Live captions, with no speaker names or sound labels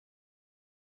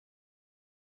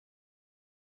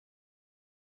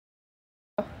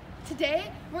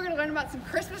Today, we're going to learn about some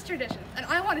Christmas traditions, and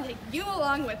I want to take you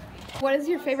along with me. What is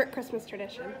your favorite Christmas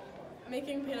tradition?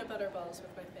 Making peanut butter balls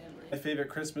with my family. My favorite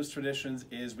Christmas traditions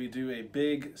is we do a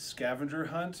big scavenger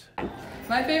hunt.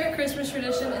 My favorite Christmas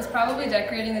tradition is probably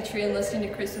decorating the tree and listening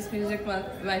to Christmas music with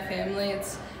my family.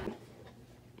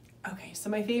 Okay, so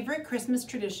my favorite Christmas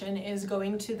tradition is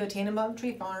going to the Tannenbaum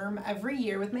Tree Farm every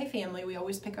year with my family. We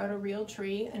always pick out a real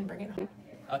tree and bring it home.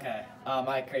 Okay,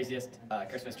 my craziest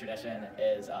Christmas tradition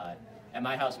is at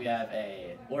my house we have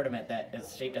a ornament that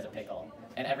is shaped as a pickle.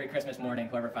 And every Christmas morning,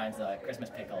 whoever finds the Christmas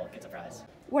pickle gets a prize.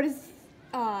 What is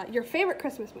your favorite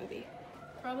Christmas movie?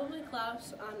 Probably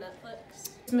Klaus on Netflix.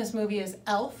 Christmas movie is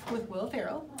Elf with Will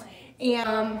Ferrell.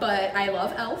 And but I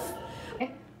love Elf.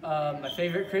 My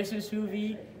favorite Christmas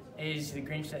movie is The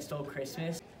Grinch That Stole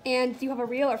Christmas. And do you have a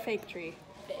real or fake tree?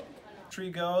 Tree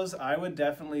goes, I would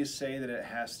definitely say that it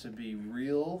has to be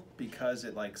real because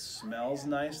it smells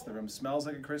nice. The room smells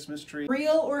like a Christmas tree.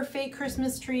 real or fake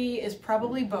Christmas tree is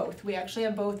probably both. We actually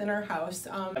have both in our house.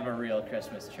 I have a real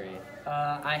Christmas tree.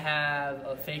 I have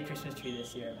a fake Christmas tree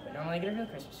this year, but normally I get a real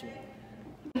Christmas tree.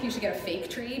 I think you should get a fake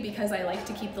tree because I like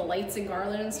to keep the lights and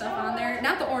garland and stuff on there.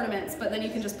 Not the ornaments, but then you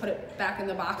can just put it back in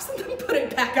the box and then put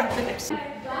it back up the next year.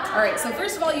 Alright, so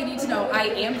first of all you need to know I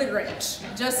am the Grinch,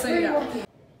 just so you know.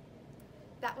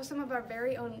 That was some of our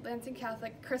very own Lansing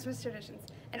Catholic Christmas traditions,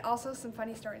 and also some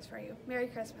funny stories for you. Merry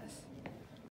Christmas.